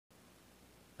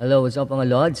Hello, what's up mga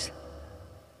Lods?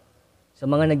 Sa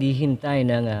mga naghihintay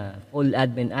ng full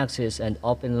admin access and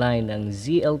open line ng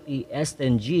ZLT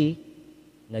S10G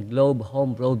na Globe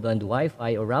Home Broadband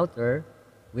Wi-Fi o router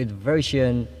with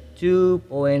version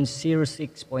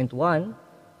 2.06.1,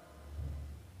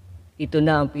 ito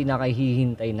na ang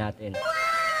pinakahihintay natin.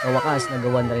 Sa wakas,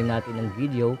 nagawa na rin natin ng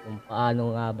video kung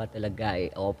paano nga ba talaga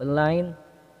open line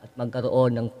at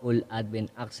magkaroon ng full admin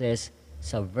access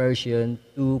sa version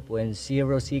 2.06.1.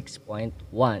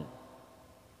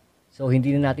 So,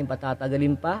 hindi na natin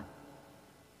patatagalin pa.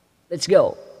 Let's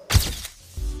go!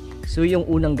 So, yung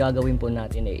unang gagawin po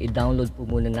natin i-download po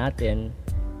muna natin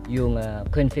yung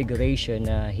configuration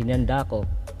na hinanda ko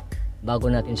bago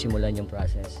natin simulan yung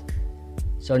process.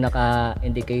 So,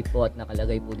 naka-indicate po at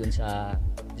nakalagay po dun sa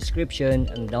description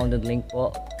ang download link po.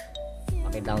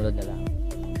 Paki-download na lang.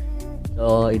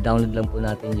 So, i-download lang po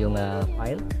natin yung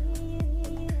file.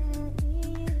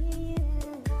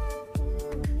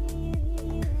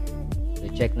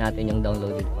 Check natin yung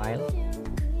downloaded file.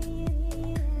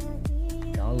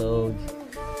 Download.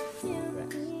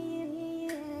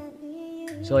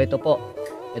 So ito po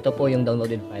yung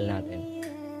downloaded file natin.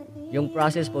 Yung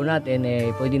process po natin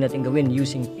pwede natin gawin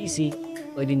using PC,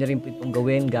 pwede na rin po itong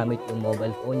gawin gamit yung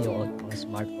mobile phone nyo o mga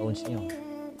smartphones nyo.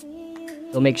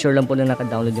 So make sure lang po na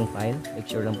naka-download yung file. Make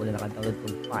sure lang po na naka-download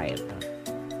yung file.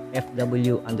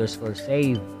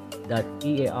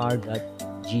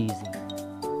 fw_save.tar.gz.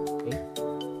 Okay?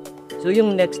 So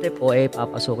yung next step po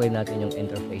papasukin natin yung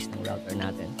interface ng router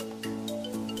natin.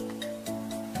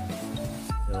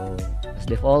 So as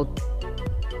default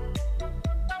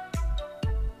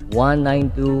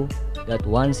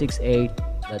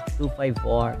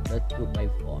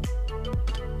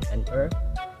 192.168.254.254. Enter.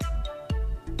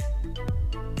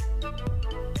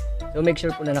 So make sure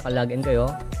po na naka-login kayo.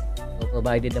 So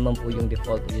provided naman po yung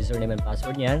default username and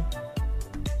password niyan.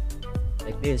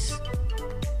 Like this.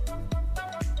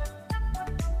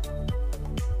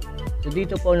 So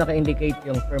dito po naka-indicate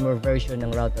yung firmware version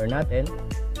ng router natin,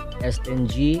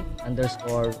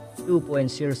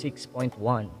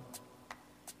 S10G_2.06.1.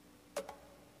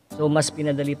 So mas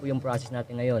pinadali po yung process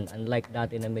natin ngayon, unlike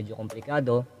dati na medyo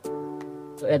komplikado.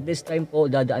 So at this time po,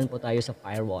 dadaan po tayo sa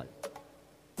firewall.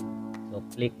 So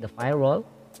click the firewall.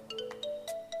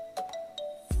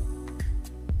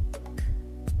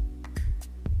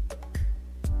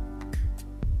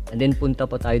 And then punta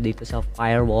po tayo dito sa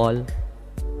firewall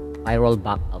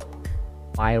backup.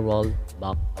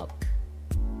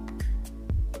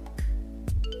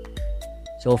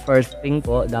 So first thing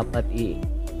po, dapat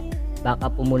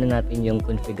i-backup po muna natin yung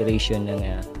configuration ng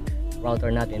router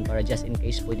natin para just in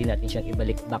case pwede natin siyang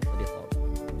ibalik back to default.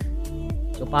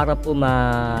 So para po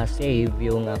ma-save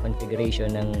yung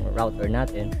configuration ng router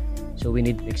natin, so we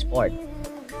need to export.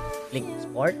 Click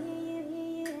export.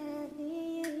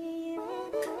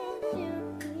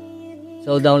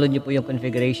 So, download nyo po yung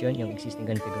configuration, yung existing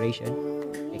configuration.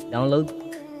 Click download.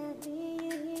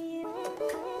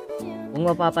 Kung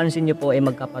mapapansin nyo po,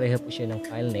 magkapareho po siya ng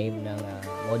file name ng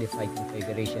modified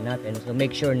configuration natin. So,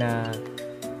 make sure na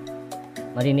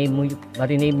ma-rename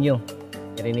nyo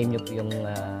po yung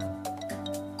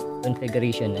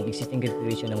configuration, ang existing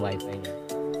configuration ng Wi-Fi nyo.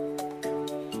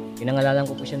 Pinangalanan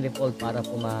ko po siyang default para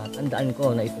po matandaan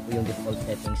ko na ito po yung default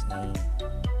settings ng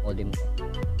modem ko.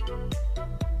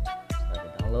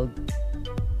 Download.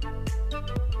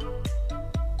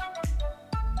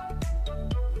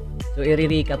 So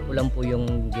i-recap ko lang po yung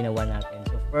ginawa natin.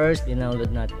 So first,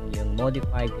 dinownload natin yung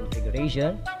modified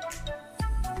configuration.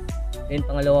 Then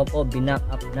pangalawa po, binack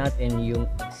up natin yung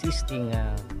existing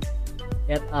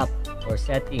setup or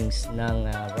settings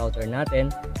ng router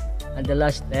natin. And the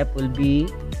last step will be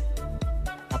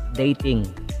update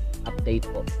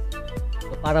po.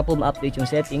 So para po ma-update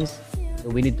yung settings, so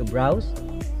we need to browse.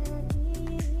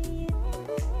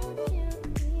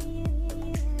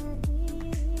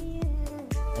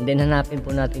 And then hanapin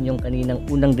po natin yung kaninang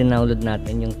unang dinownload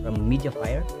natin, yung from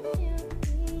Mediafire.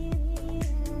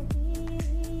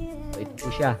 So ito po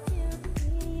siya.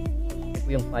 Ito po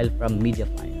yung file from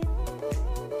Mediafire.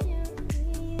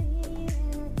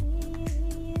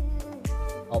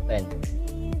 Open.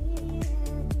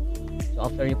 So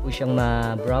after nyo po siyang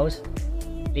ma-browse,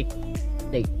 click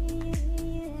update.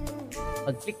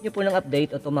 Pag click nyo po ng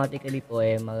update, automatically po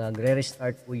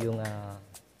magre-restart po yung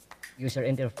user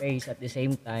interface, at the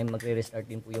same time magre-restart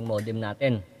din po yung modem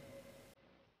natin.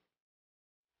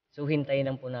 So hintayin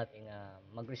lang po natin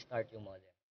mag-restart yung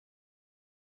modem.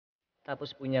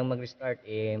 Tapos po niyang mag-restart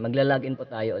magla-login po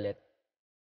tayo ulit.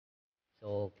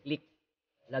 So click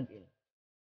login.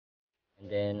 And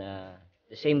then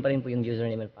the same pa rin po yung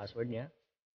username and password niya.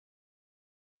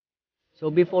 So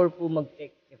before po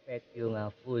mag-take effect yung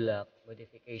full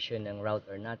modification ng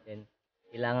router natin,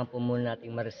 kailangan po muna nating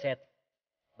ma-reset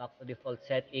back to default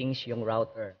settings yung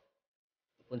router.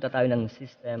 Punta tayo ng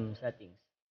system settings.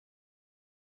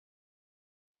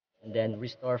 And then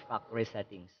restore factory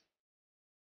settings.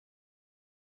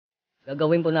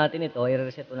 Gagawin po natin ito,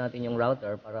 i-reset po natin yung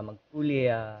router para mag-fully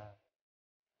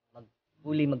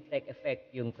mag-take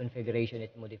effect yung configuration at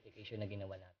modification na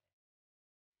ginawa natin.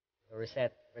 So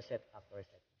reset factory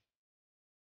settings.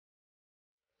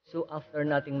 So after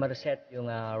nating ma-reset yung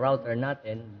router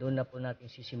natin, doon na po natin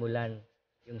sisimulan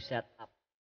yung setup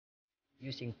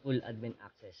using full admin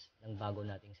access ng bago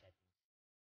nating settings.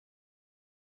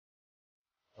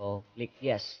 So click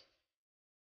yes.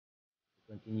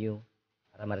 Continue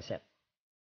para ma-reset.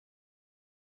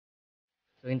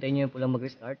 So hintayin nyo po lang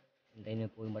mag-restart. Hintayin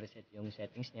nyo po ma-reset yung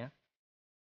settings niya.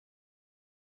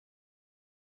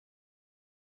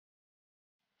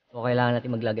 So kailangan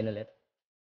natin mag-login ulit.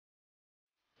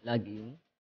 Login.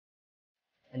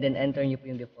 And then enter nyo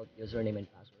po yung default username and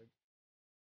password.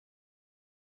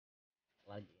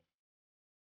 Login.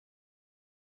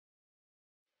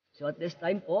 So at this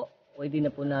time po, pwede na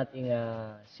po nating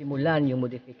simulan yung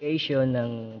modification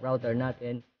ng router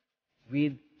natin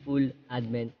with full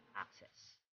admin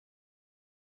access.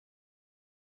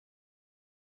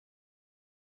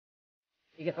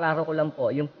 Ikaklaro ko lang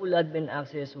po, yung full admin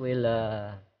access will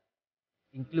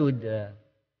include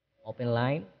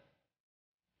OPENLINE,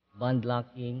 band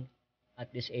locking, at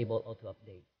disable auto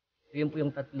update. So yun po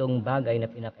yung tatlong bagay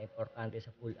na pinaka-importante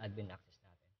sa full admin access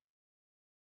natin.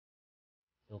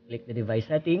 So click the device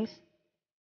settings,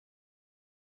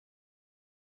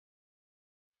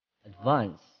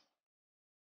 advanced.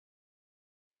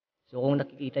 So kung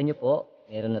nakikita nyo po,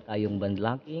 meron na tayong band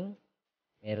locking,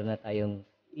 meron na tayong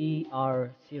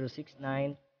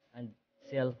ER069 and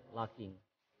cell locking.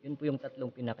 Yun po yung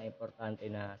tatlong pinaka-importante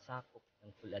na sakop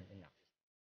ng full admin access.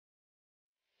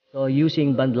 So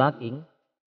using band locking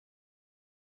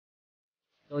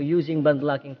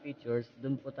features,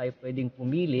 dun po tayo pwedeng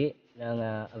pumili ng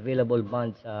available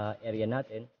band sa area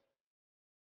natin.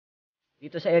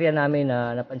 Dito sa area namin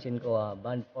napansin ko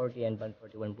band 40 and band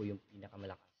 41 po yung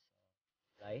pinakamalakas.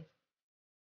 Okay?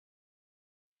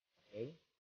 Okay.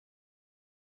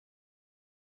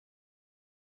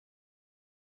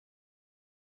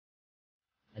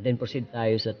 And then proceed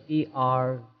tayo sa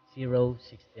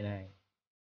TR069.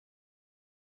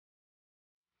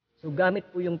 So gamit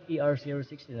po yung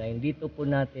TR069, dito po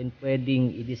natin pwedeng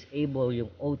i-disable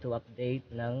yung auto update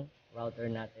ng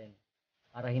router natin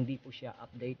para hindi po siya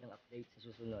update sa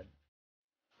susunod.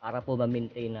 Para po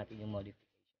ma-maintain natin yung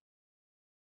modification.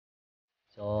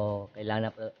 So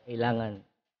kailangan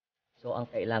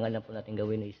na po natin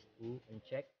gawin is to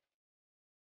uncheck.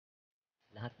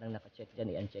 Lahat ng naka-check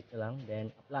dyan, i-uncheck na lang,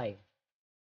 then apply.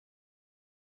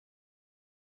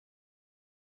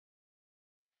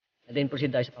 And then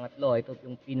proceed tayo sa pangatlo. Ito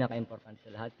yung pinaka-importante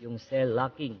sa lahat, yung cell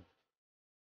locking.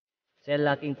 Cell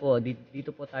locking po,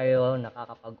 dito po tayo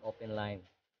nakakapag-open line.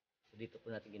 So dito po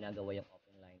natin ginagawa yung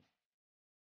open line.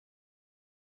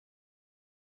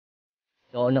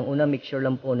 So unang-una, make sure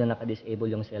lang po na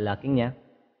naka-disable yung cell locking niya.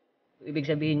 So, ibig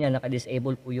sabihin niya,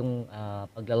 naka-disable po yung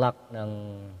pagla-lock ng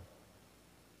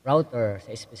router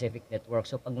sa specific network.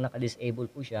 So pag naka-disable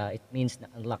po siya, it means na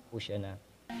unlock po siya na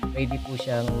pwede po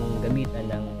siyang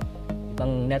gamitan ng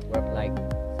ibang network like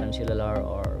Sun Cellular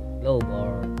or Globe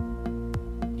or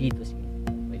D2C.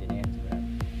 Pwede na yan sigurado.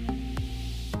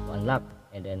 So unlock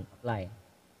and then apply.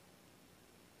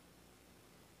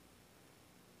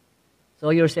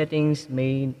 So your settings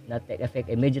may not take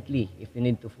effect immediately. If you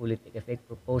need to fully take effect,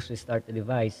 propose restart the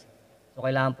device. So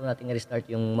kailangan po natin i-restart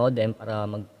yung modem para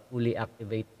fully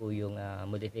activate po yung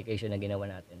modification na ginawa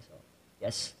natin. So,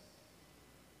 yes.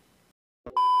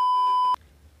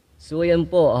 So, ayan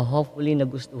po. Hopefully,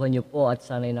 nagustuhan nyo po at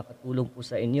sana'y nakatulong po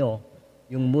sa inyo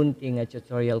yung munting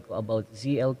tutorial ko about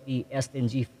ZLT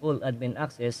S10G full admin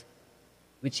access,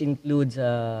 which includes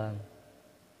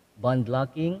band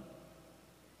locking,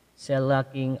 cell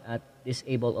locking, at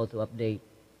disable auto update.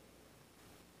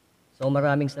 So,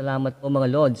 maraming salamat po mga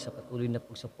Lods sa patuloy na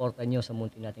pagsuporta nyo sa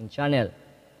munting nating channel.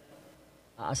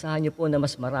 Aasahan nyo po na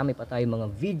mas marami pa tayong mga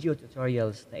video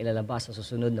tutorials na ilalabas sa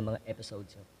susunod na mga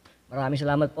episodes. Maraming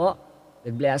salamat po.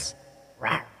 God bless.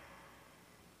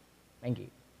 Thank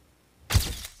you.